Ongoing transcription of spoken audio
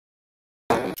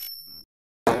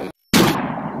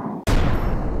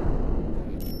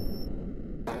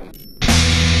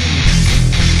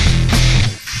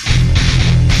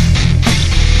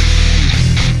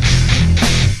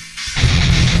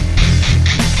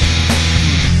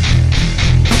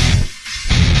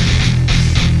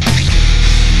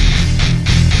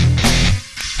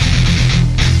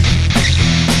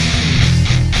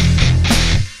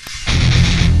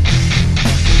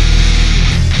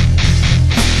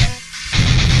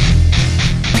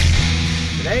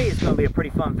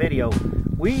fun video.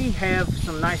 We have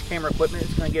some nice camera equipment.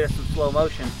 It's going to get us some slow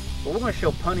motion, but we're going to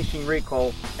show punishing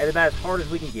recoil at about as hard as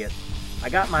we can get. I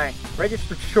got my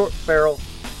registered short barrel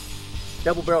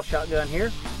double barrel shotgun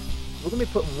here. We're going to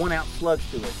be putting 1 ounce slugs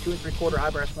to it, 2 3/4 high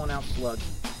brass 1 ounce slugs.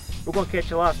 We're going to catch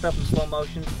a lot of stuff in slow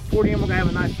motion. Toward the end, we're going to have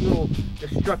a nice little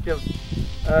destructive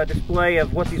display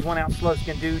of what these 1 ounce slugs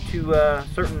can do to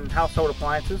certain household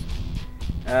appliances.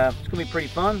 It's going to be pretty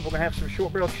fun. We're going to have some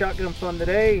short barrel shotgun fun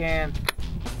today, and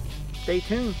stay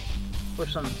tuned for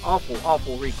some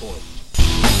awful recoil.